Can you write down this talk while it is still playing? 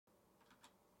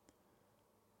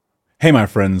Hey, my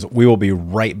friends, we will be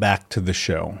right back to the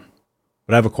show.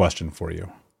 But I have a question for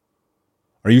you.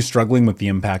 Are you struggling with the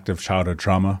impact of childhood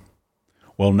trauma?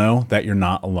 Well, know that you're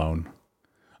not alone.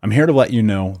 I'm here to let you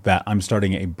know that I'm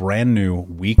starting a brand new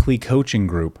weekly coaching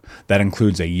group that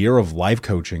includes a year of live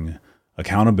coaching,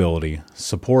 accountability,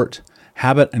 support,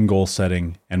 habit and goal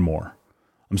setting, and more.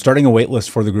 I'm starting a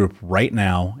waitlist for the group right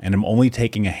now, and I'm only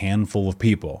taking a handful of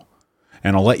people.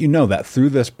 And I'll let you know that through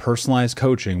this personalized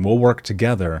coaching, we'll work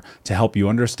together to help you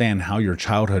understand how your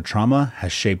childhood trauma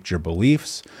has shaped your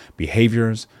beliefs,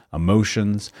 behaviors,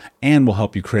 emotions, and will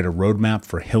help you create a roadmap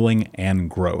for healing and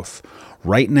growth.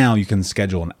 Right now, you can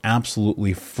schedule an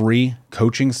absolutely free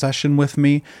coaching session with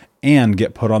me and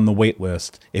get put on the wait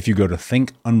list if you go to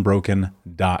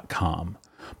thinkunbroken.com.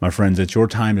 My friends, it's your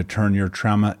time to turn your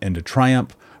trauma into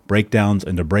triumph, breakdowns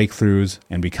into breakthroughs,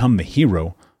 and become the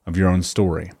hero of your own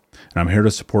story. And I'm here to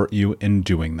support you in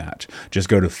doing that. Just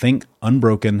go to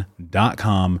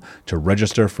thinkunbroken.com to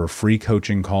register for a free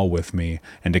coaching call with me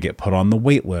and to get put on the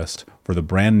wait list for the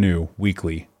brand new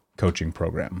weekly coaching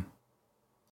program.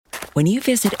 When you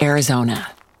visit Arizona,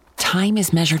 time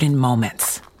is measured in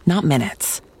moments, not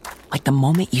minutes. Like the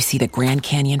moment you see the Grand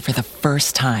Canyon for the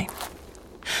first time.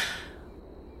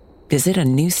 Visit a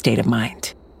new state of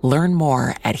mind. Learn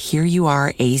more at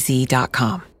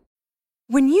hereyouareaz.com.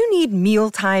 When you need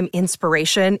mealtime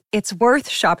inspiration, it's worth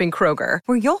shopping Kroger,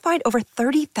 where you'll find over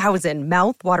 30,000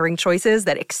 mouth-watering choices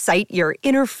that excite your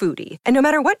inner foodie. And no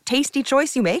matter what tasty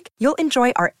choice you make, you'll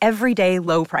enjoy our everyday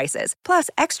low prices, plus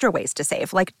extra ways to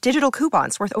save, like digital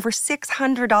coupons worth over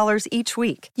 $600 each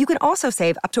week. You can also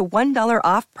save up to $1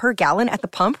 off per gallon at the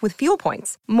pump with fuel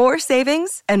points. More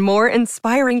savings and more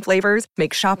inspiring flavors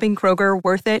make shopping Kroger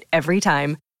worth it every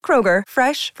time. Kroger,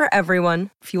 fresh for everyone.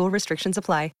 Fuel restrictions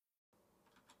apply.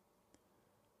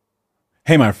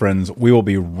 Hey, my friends, we will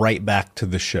be right back to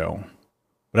the show.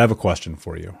 But I have a question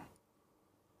for you.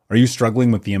 Are you struggling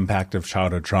with the impact of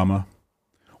childhood trauma?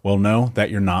 Well, know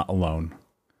that you're not alone.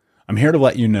 I'm here to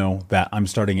let you know that I'm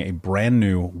starting a brand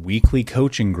new weekly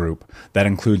coaching group that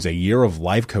includes a year of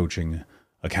live coaching,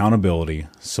 accountability,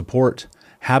 support,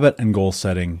 habit and goal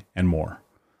setting, and more.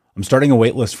 I'm starting a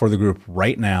waitlist for the group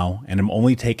right now, and I'm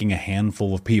only taking a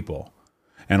handful of people.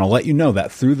 And I'll let you know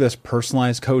that through this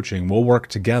personalized coaching, we'll work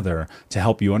together to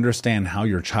help you understand how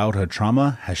your childhood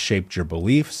trauma has shaped your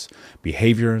beliefs,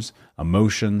 behaviors,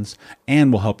 emotions,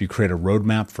 and will help you create a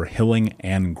roadmap for healing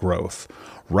and growth.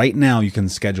 Right now, you can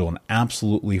schedule an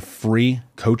absolutely free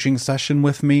coaching session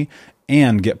with me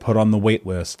and get put on the wait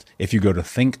list if you go to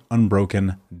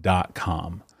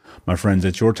thinkunbroken.com. My friends,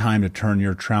 it's your time to turn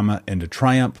your trauma into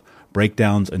triumph,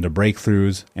 breakdowns into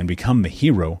breakthroughs, and become the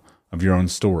hero of your own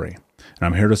story. And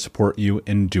I'm here to support you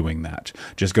in doing that.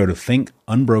 Just go to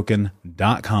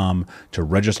thinkunbroken.com to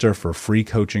register for a free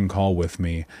coaching call with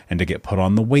me and to get put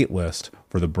on the wait list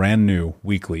for the brand new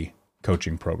weekly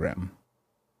coaching program.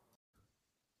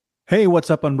 Hey, what's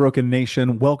up, Unbroken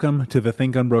Nation? Welcome to the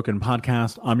Think Unbroken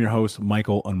podcast. I'm your host,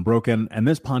 Michael Unbroken, and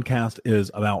this podcast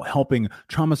is about helping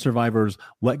trauma survivors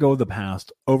let go of the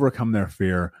past, overcome their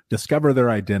fear, discover their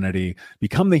identity,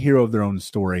 become the hero of their own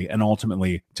story, and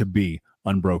ultimately to be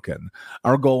unbroken.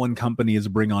 Our goal in company is to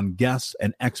bring on guests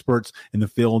and experts in the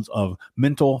fields of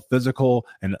mental, physical,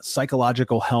 and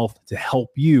psychological health to help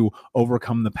you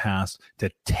overcome the past, to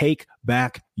take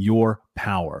back your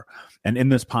power. And in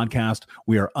this podcast,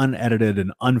 we are unedited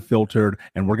and unfiltered,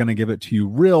 and we're going to give it to you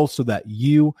real so that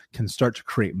you can start to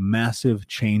create massive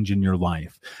change in your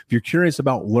life. If you're curious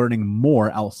about learning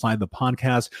more outside the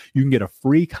podcast, you can get a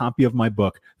free copy of my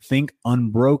book, Think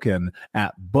Unbroken,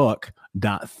 at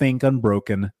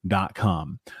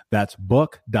book.thinkunbroken.com. That's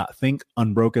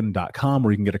book.thinkunbroken.com,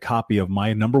 where you can get a copy of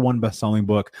my #1 best-selling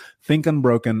book, Think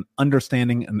Unbroken,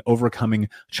 Understanding and Overcoming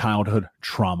Childhood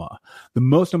Trauma. The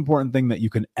most important thing that you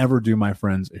can ever do, my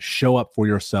friends, is show up for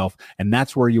yourself, and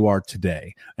that's where you are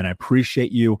today. And I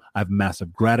appreciate you. I have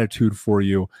massive gratitude for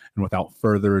you. And without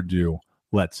further ado,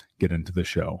 let's get into the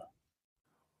show.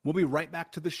 We'll be right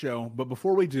back to the show, but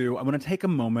before we do, I'm going to take a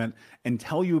moment and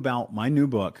tell you about my new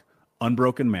book,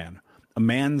 Unbroken Man, A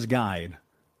Man's Guide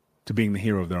to Being the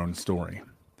Hero of Their Own Story.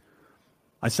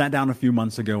 I sat down a few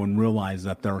months ago and realized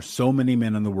that there are so many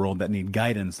men in the world that need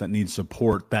guidance, that need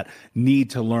support, that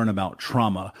need to learn about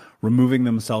trauma, removing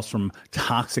themselves from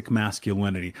toxic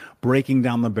masculinity, breaking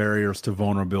down the barriers to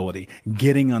vulnerability,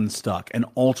 getting unstuck, and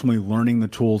ultimately learning the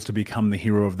tools to become the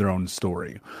hero of their own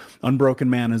story. Unbroken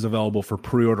Man is available for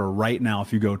pre-order right now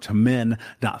if you go to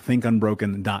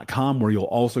men.thinkunbroken.com, where you'll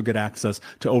also get access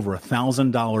to over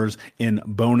 $1,000 in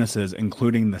bonuses,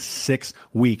 including the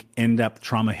 6-week in-depth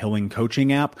trauma healing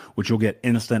coaching app, which you'll get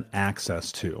instant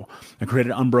access to. I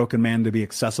created Unbroken Man to be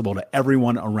accessible to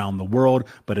everyone around the world,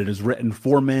 but it is written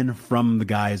for men from the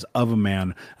guise of a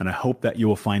man, and I hope that you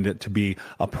will find it to be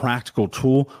a practical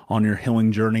tool on your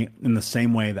healing journey in the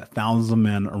same way that thousands of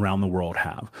men around the world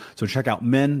have. So check out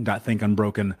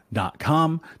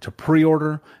men.thinkunbroken.com to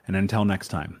pre-order, and until next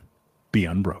time, be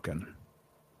unbroken.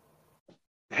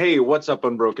 Hey, what's up,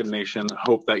 Unbroken Nation?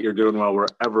 Hope that you're doing well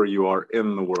wherever you are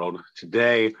in the world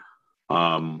today.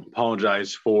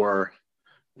 Apologize for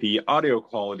the audio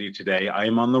quality today. I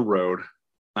am on the road.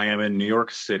 I am in New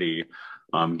York City,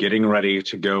 getting ready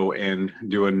to go and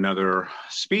do another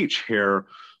speech here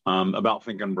about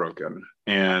Think Unbroken.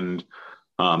 And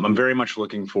I'm very much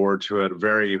looking forward to it.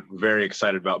 Very, very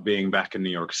excited about being back in New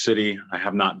York City. I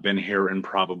have not been here in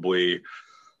probably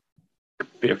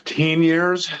 15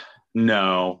 years.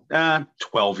 No,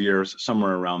 12 years,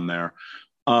 somewhere around there.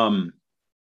 When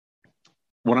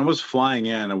I was flying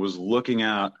in, I was looking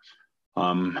at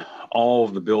all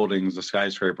of the buildings, the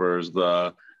skyscrapers,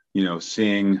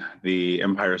 seeing the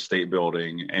Empire State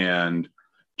Building, and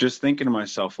just thinking to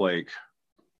myself, like,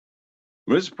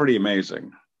 this is pretty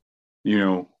amazing.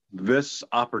 This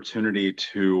opportunity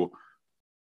to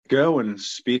go and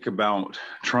speak about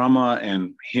trauma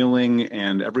and healing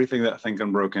and everything that Think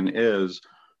Unbroken is,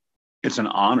 it's an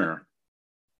honor.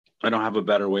 I don't have a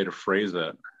better way to phrase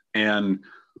it. And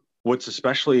what's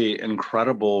especially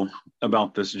incredible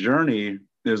about this journey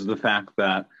is the fact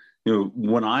that,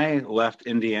 when I left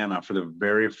Indiana for the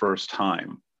very first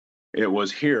time, it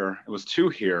was here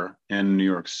in New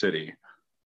York City.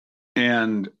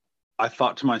 And I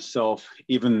thought to myself,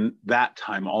 even that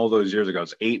time, all those years ago, I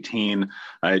was 18.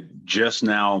 I just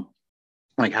now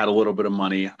had a little bit of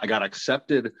money. I got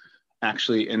accepted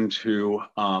actually into,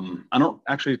 I don't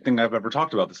actually think I've ever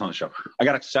talked about this on the show. I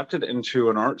got accepted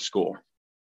into an art school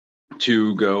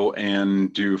to go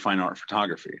and do fine art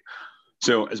photography.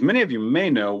 So as many of you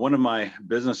may know, one of my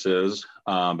businesses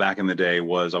back in the day I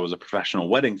was a professional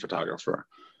wedding photographer.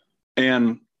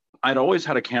 And I'd always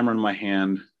had a camera in my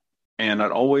hand, and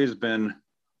I'd always been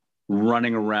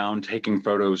running around taking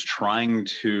photos, trying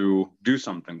to do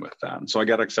something with that. And so I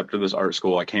got accepted to this art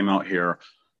school. I came out here.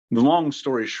 The long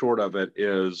story short of it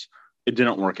is it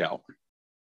didn't work out.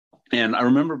 And I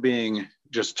remember being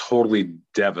just totally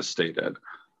devastated.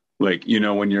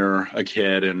 When you're a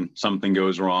kid and something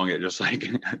goes wrong, it just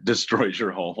destroys your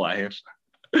whole life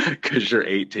because you're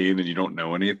 18 and you don't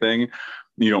know anything.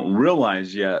 You don't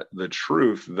realize yet the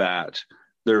truth that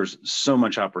there's so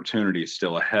much opportunity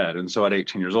still ahead. And so at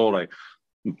 18 years old, I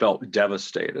felt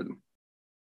devastated.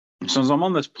 So as I'm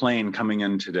on this plane coming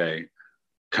in today,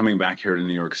 coming back here to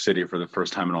New York City for the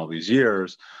first time in all these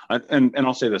years, and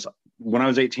I'll say this, when I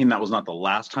was 18, that was not the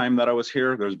last time that I was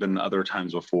here. There's been other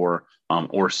times before,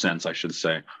 or since, I should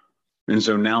say. And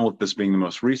so now, with this being the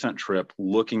most recent trip,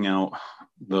 looking out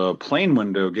the plane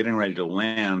window, getting ready to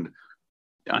land,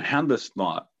 I had this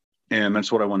thought, and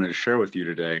that's what I wanted to share with you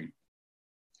today,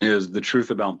 is the truth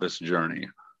about this journey.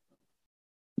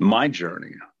 My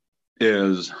journey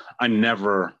is I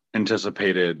never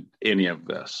anticipated any of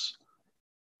this.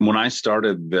 When I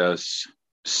started this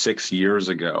 6 years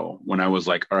ago, when I was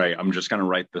like, all right, I'm just going to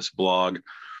write this blog, I'm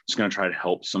just going to try to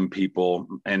help some people,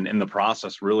 and in the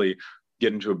process, really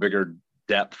get into a bigger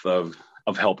depth of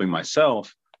helping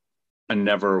myself, I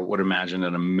never would imagine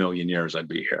in a million years I'd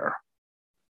be here.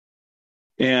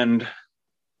 And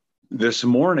this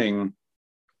morning,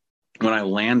 when I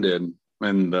landed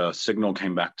and the signal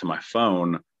came back to my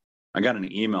phone, I got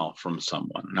an email from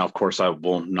someone. Now, of course, I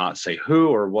will not say who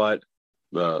or what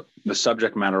the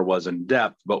subject matter was in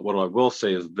depth, but what I will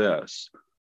say is this.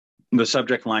 The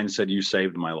subject line said, "You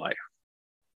saved my life."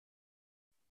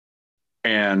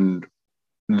 And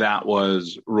that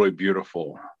was really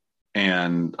beautiful.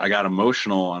 And I got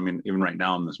emotional. I mean, even right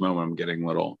now in this moment, I'm getting a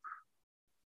little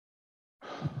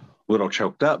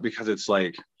choked up, because it's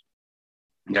like,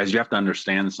 guys, you have to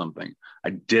understand something.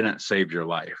 I didn't save your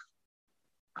life.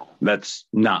 That's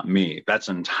not me. That's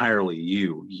entirely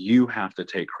you. You have to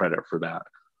take credit for that.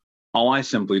 All I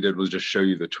simply did was just show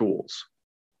you the tools.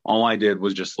 All I did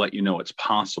was just let you know it's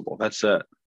possible. That's it.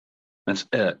 That's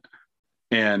it.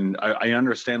 And I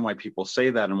understand why people say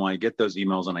that, and why I get those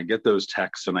emails and I get those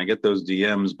texts and I get those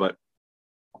DMs. But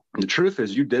the truth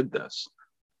is, you did this,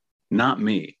 not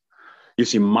me. You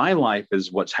see, my life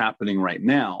is what's happening right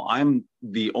now. I'm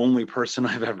the only person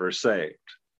I've ever saved.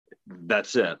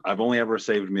 That's it. I've only ever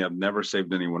saved me. I've never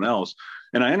saved anyone else.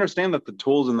 And I understand that the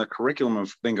tools in the curriculum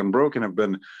of Think Unbroken have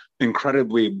been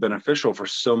incredibly beneficial for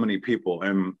so many people.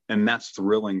 And that's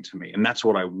thrilling to me. And that's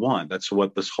what I want. That's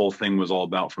what this whole thing was all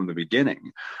about from the beginning.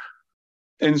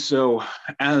 And so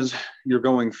as you're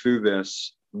going through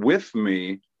this with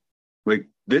me, like,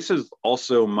 this is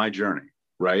also my journey,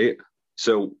 right?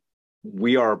 So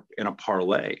we are in a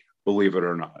parlay, believe it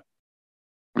or not.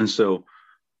 And so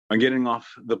I'm getting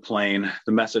off the plane.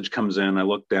 The message comes in. I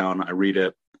look down. I read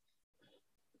it.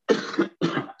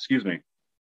 Excuse me.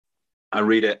 I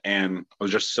read it, and I was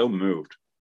just so moved.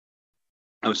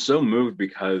 I was so moved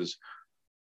because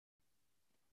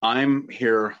I'm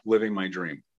here living my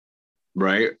dream,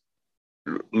 right?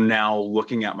 Now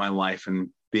looking at my life and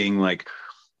being like,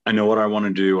 I know what I want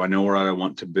to do. I know what I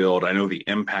want to build. I know the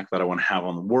impact that I want to have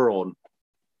on the world.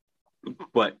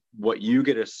 But what you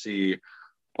get to see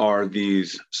are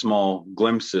these small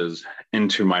glimpses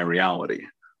into my reality.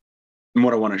 And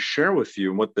what I want to share with you,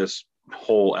 and what this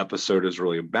whole episode is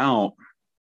really about,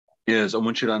 is I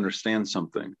want you to understand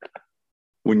something.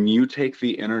 When you take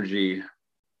the energy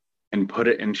and put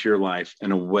it into your life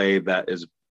in a way that is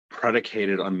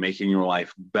predicated on making your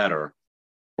life better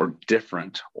or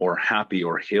different or happy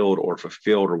or healed or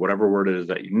fulfilled or whatever word it is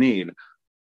that you need,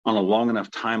 on a long enough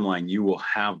timeline, you will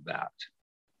have that.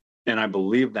 And I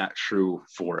believe that true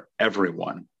for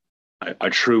everyone. I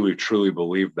truly, truly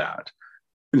believe that.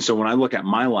 And so when I look at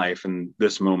my life in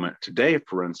this moment today,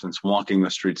 for instance, walking the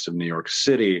streets of New York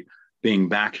City, being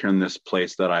back here in this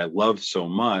place that I love so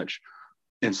much,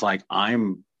 it's like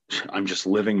I'm just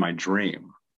living my dream.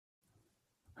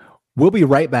 We'll be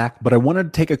right back, but I wanted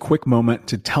to take a quick moment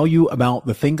to tell you about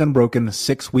the Think Unbroken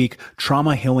 6-week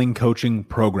trauma healing coaching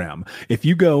program. If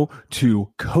you go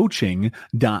to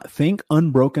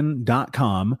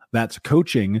coaching.thinkunbroken.com, that's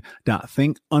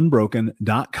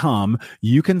coaching.thinkunbroken.com,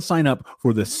 you can sign up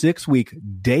for the 6-week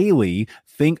daily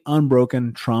Think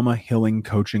Unbroken trauma healing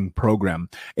coaching program.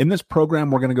 In this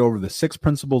program, we're going to go over the 6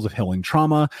 principles of healing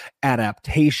trauma,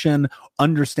 adaptation,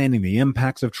 understanding the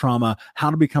impacts of trauma,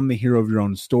 how to become the hero of your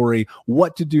own story,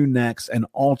 what to do next, and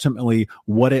ultimately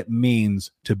what it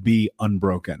means to be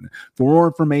unbroken. For more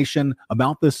information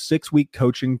about this 6-week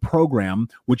coaching program,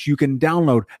 which you can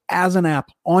download as an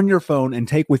app on your phone and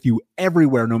take with you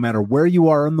everywhere, no matter where you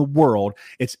are in the world,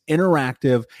 it's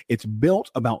interactive. It's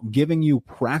built about giving you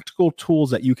practical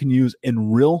tools that you can use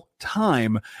in real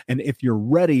time. And if you're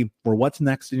ready for what's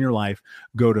next in your life,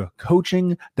 go to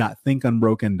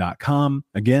coaching.thinkunbroken.com.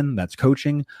 Again, that's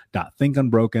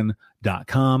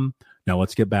coaching.thinkunbroken.com. Now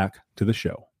let's get back to the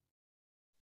show.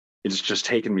 It's just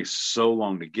taken me so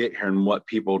long to get here. And what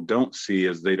people don't see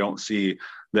is they don't see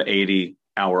the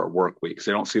 80-hour work weeks.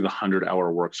 They don't see the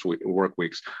 100-hour work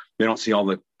weeks. They don't see all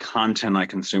the content I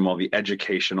consume, all the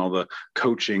education, all the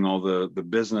coaching, all the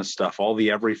business stuff, all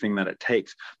the everything that it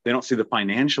takes. They don't see the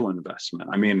financial investment.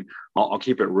 I mean, I'll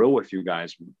keep it real with you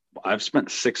guys. I've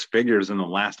spent 6 figures in the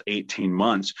last 18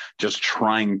 months just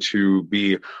trying to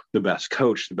be the best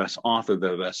coach, the best author,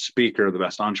 the best speaker, the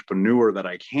best entrepreneur that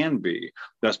I can be,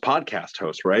 best podcast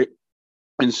host, right?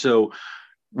 And so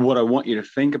what I want you to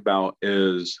think about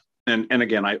is, and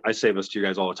again, I say this to you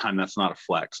guys all the time, that's not a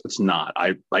flex. It's not.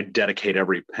 I dedicate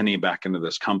every penny back into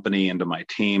this company, into my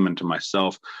team, into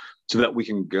myself, so that we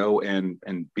can go and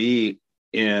be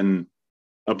in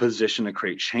a position to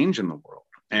create change in the world.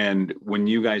 And when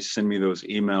you guys send me those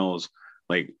emails,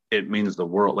 like, it means the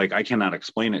world. Like, I cannot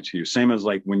explain it to you. Same as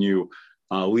like when you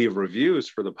leave reviews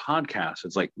for the podcast,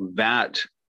 it's like that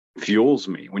fuels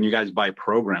me. When you guys buy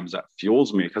programs, that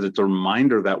fuels me, because it's a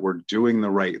reminder that we're doing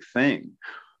the right thing.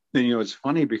 And, it's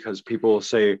funny because people will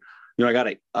say, I got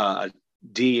a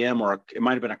DM, or it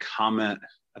might've been a comment.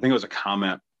 I think it was a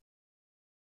comment.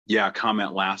 Yeah. A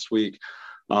comment last week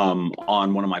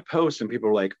on one of my posts, and people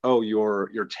were like, oh, you're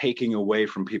taking away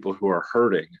from people who are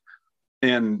hurting.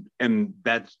 And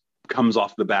that comes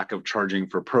off the back of charging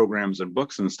for programs and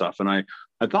books and stuff. And I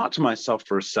thought to myself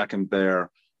for a second there,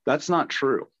 that's not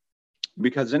true.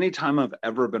 Because anytime I've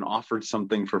ever been offered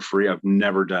something for free, I've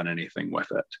never done anything with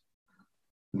it.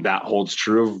 That holds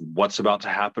true of what's about to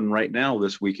happen right now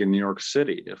this week in New York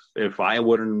City. If I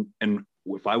would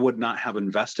not have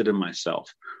invested in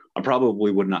myself, I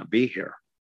probably would not be here.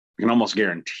 I can almost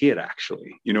guarantee it,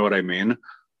 actually. You know what I mean?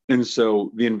 And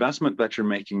so the investment that you're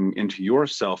making into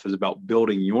yourself is about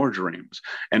building your dreams.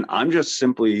 And I'm just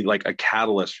simply like a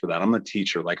catalyst for that. I'm a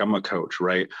teacher, like I'm a coach,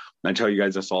 right? And I tell you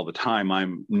guys this all the time.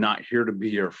 I'm not here to be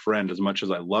your friend as much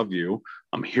as I love you.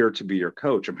 I'm here to be your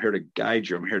coach. I'm here to guide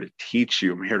you. I'm here to teach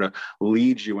you. I'm here to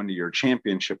lead you into your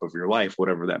championship of your life,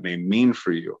 whatever that may mean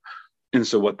for you. And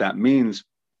so what that means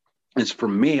is, for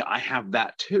me, I have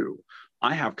that too.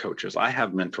 I have coaches, I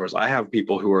have mentors, I have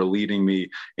people who are leading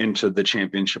me into the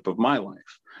championship of my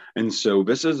life. And so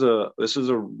this is a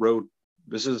road,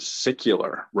 this is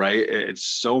secular, right? It's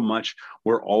so much,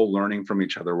 we're all learning from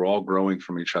each other. We're all growing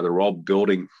from each other. We're all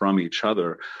building from each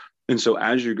other. And so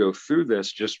as you go through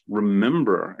this, just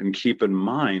remember and keep in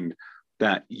mind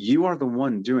that you are the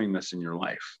one doing this in your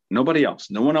life. Nobody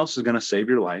else. No one else is going to save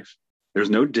your life.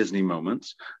 There's no Disney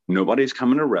moments. Nobody's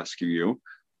coming to rescue you.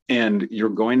 And you're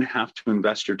going to have to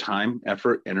invest your time,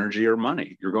 effort, energy, or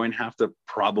money. You're going to have to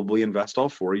probably invest all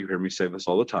four. You hear me say this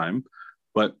all the time,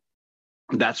 but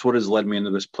that's what has led me into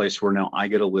this place where now I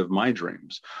get to live my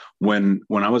dreams. When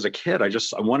I was a kid, I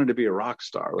wanted to be a rock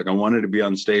star. Like I wanted to be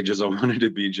on stages. I wanted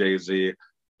to be Jay-Z.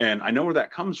 And I know where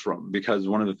that comes from, because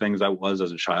one of the things I was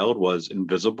as a child was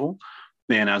invisible.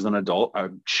 And as an adult, I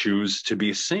choose to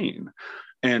be seen.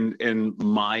 And in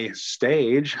my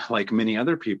stage, like many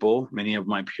other people, many of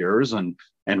my peers and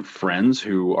friends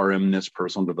who are in this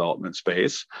personal development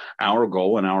space, our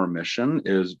goal and our mission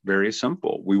is very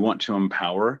simple. We want to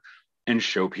empower and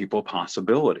show people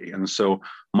possibility. And so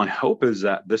my hope is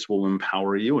that this will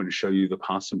empower you and show you the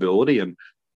possibility. And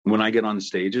when I get on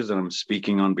stages and I'm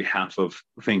speaking on behalf of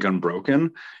Think Unbroken,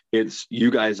 it's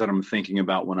you guys that I'm thinking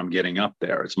about when I'm getting up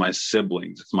there. It's my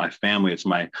siblings, it's my family, it's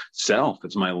myself,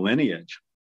 it's my lineage.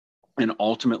 And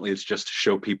ultimately, it's just to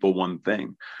show people one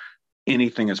thing: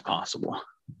 anything is possible.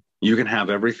 You can have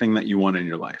everything that you want in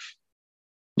your life.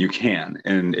 You can.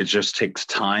 And it just takes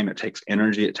time. It takes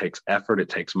energy. It takes effort. It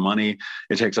takes money.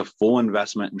 It takes a full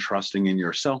investment in trusting in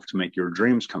yourself to make your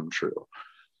dreams come true.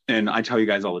 And I tell you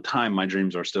guys all the time, my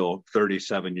dreams are still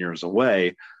 37 years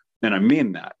away. And I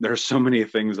mean that. There's so many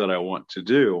things that I want to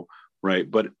do,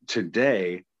 right? But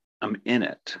today, I'm in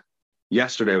it.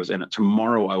 Yesterday I was in it.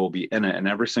 Tomorrow I will be in it. And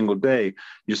every single day,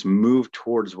 just move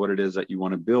towards what it is that you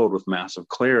want to build with massive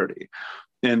clarity.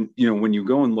 And, you know, when you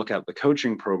go and look at the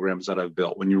coaching programs that I've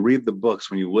built, when you read the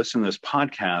books, when you listen to this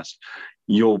podcast,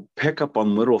 you'll pick up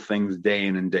on little things day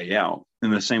in and day out, in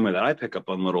the same way that I pick up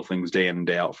on little things day in and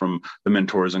day out from the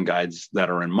mentors and guides that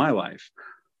are in my life.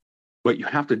 But you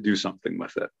have to do something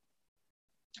with it.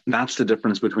 That's the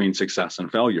difference between success and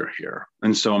failure here.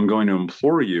 And so I'm going to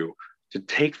implore you to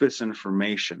take this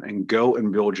information and go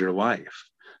and build your life,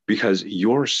 because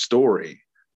your story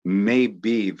may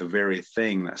be the very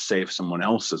thing that saves someone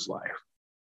else's life.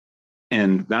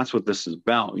 And that's what this is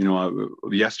about. You know,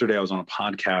 yesterday I was on a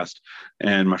podcast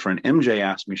and my friend MJ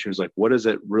asked me, she was like, what does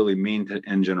it really mean to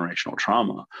end generational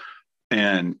trauma?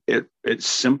 And it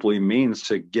simply means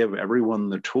to give everyone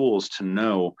the tools to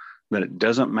know that it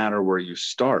doesn't matter where you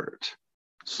start.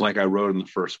 It's like I wrote in the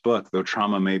first book, though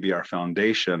trauma may be our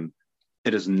foundation,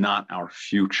 it is not our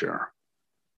future.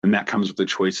 And that comes with the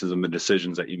choices and the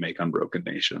decisions that you make on Broken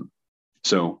Nation.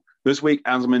 So this week,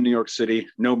 as I'm in New York City,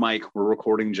 no mic, we're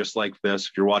recording just like this.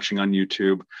 If you're watching on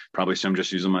YouTube, probably see I'm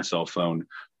just using my cell phone.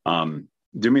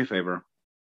 Do me a favor,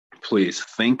 please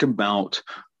think about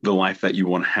the life that you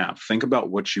want to have. Think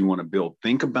about what you want to build.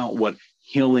 Think about what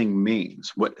healing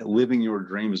means, what living your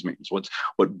dreams means,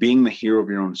 what being the hero of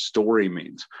your own story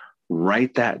means.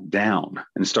 Write that down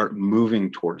and start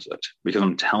moving towards it, because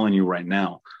I'm telling you right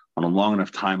now, on a long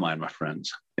enough timeline, my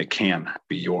friends, it can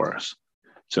be yours.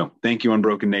 So thank you,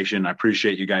 Unbroken Nation. I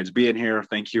appreciate you guys being here.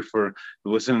 Thank you for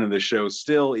listening to the show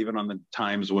still, even on the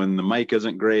times when the mic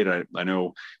isn't great. I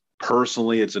know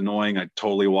personally it's annoying. I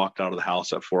totally walked out of the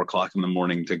house at 4 o'clock in the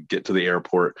morning to get to the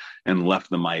airport and left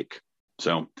the mic.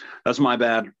 So that's my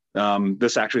bad.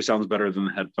 This actually sounds better than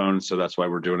the headphones, so that's why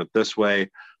we're doing it this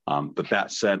way. But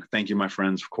that said, thank you, my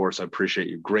friends. Of course, I appreciate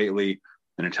you greatly.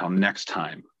 And until next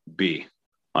time, be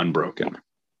unbroken.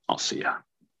 I'll see ya.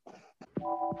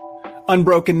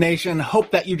 Unbroken Nation,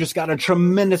 hope that you just got a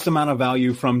tremendous amount of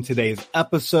value from today's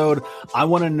episode. I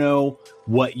want to know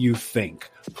what you think.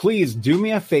 Please do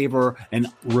me a favor and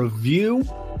review,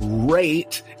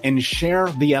 rate, and share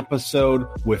the episode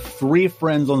with 3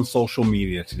 friends on social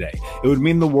media today. It would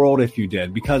mean the world if you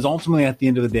did, because ultimately at the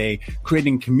end of the day,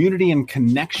 creating community and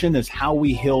connection is how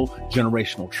we heal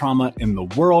generational trauma in the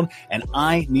world. And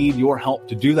I need your help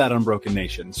to do that, Unbroken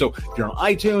Nation. So if you're on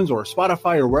iTunes or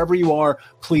Spotify or wherever you are,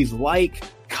 please like,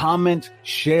 comment,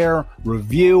 share,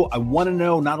 review. I want to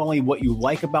know not only what you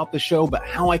like about the show, but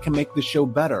how I can make the show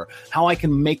better, how I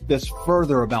can make this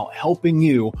further about helping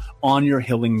you on your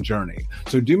healing journey.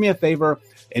 So do me a favor.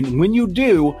 And when you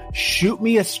do, shoot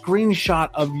me a screenshot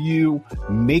of you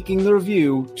making the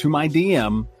review to my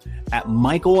DM at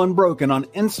Michael Unbroken on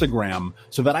Instagram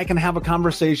so that I can have a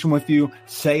conversation with you,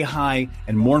 say hi,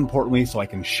 and more importantly, so I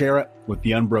can share it with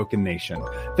the Unbroken Nation.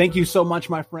 Thank you so much,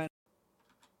 my friend.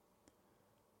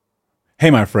 Hey,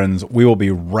 my friends, we will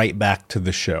be right back to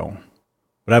the show.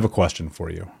 But I have a question for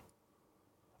you.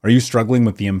 Are you struggling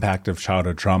with the impact of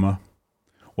childhood trauma?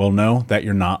 Well, know that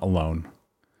you're not alone.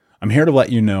 I'm here to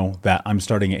let you know that I'm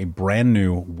starting a brand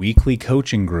new weekly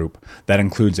coaching group that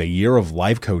includes a year of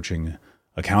live coaching,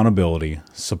 accountability,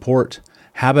 support,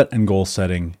 habit and goal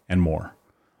setting, and more.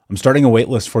 I'm starting a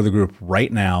waitlist for the group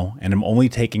right now, and I'm only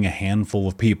taking a handful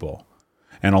of people.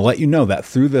 And I'll let you know that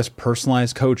through this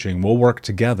personalized coaching, we'll work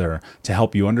together to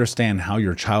help you understand how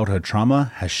your childhood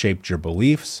trauma has shaped your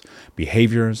beliefs,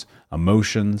 behaviors,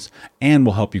 emotions, and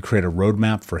will help you create a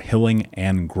roadmap for healing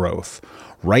and growth.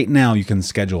 Right now, you can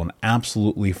schedule an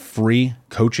absolutely free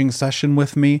coaching session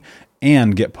with me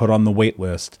and get put on the wait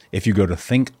list if you go to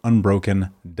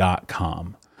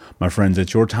thinkunbroken.com. My friends,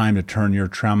 it's your time to turn your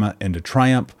trauma into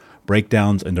triumph,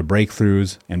 breakdowns into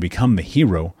breakthroughs, and become the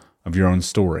hero of your own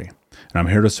story. And I'm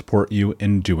here to support you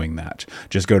in doing that.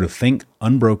 Just go to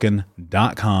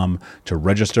thinkunbroken.com to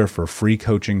register for a free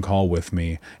coaching call with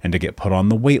me and to get put on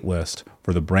the wait list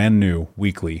for the brand new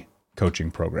weekly coaching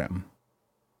program.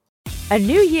 A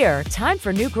new year, time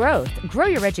for new growth. Grow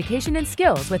your education and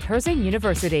skills with Herzing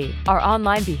University. Our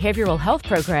online behavioral health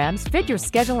programs fit your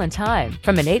schedule and time.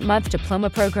 From an 8-month diploma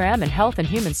program in health and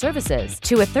human services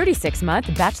to a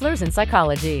 36-month bachelor's in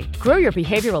psychology. Grow your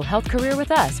behavioral health career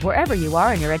with us wherever you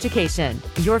are in your education.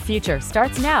 Your future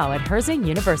starts now at Herzing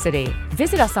University.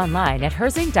 Visit us online at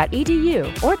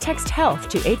herzing.edu or text health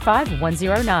to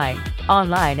 85109.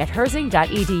 Online at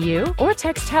herzing.edu or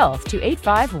text health to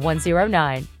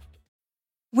 85109.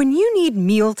 When you need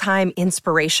mealtime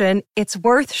inspiration, it's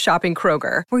worth shopping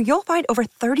Kroger, where you'll find over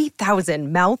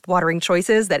 30,000 mouth-watering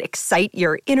choices that excite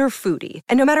your inner foodie.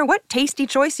 And no matter what tasty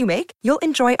choice you make, you'll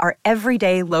enjoy our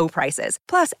everyday low prices,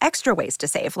 plus extra ways to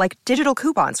save, like digital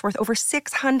coupons worth over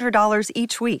 $600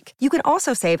 each week. You can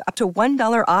also save up to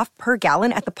 $1 off per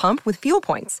gallon at the pump with fuel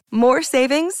points. More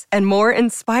savings and more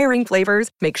inspiring flavors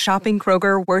make shopping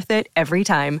Kroger worth it every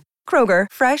time. Kroger,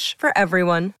 fresh for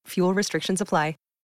everyone. Fuel restrictions apply.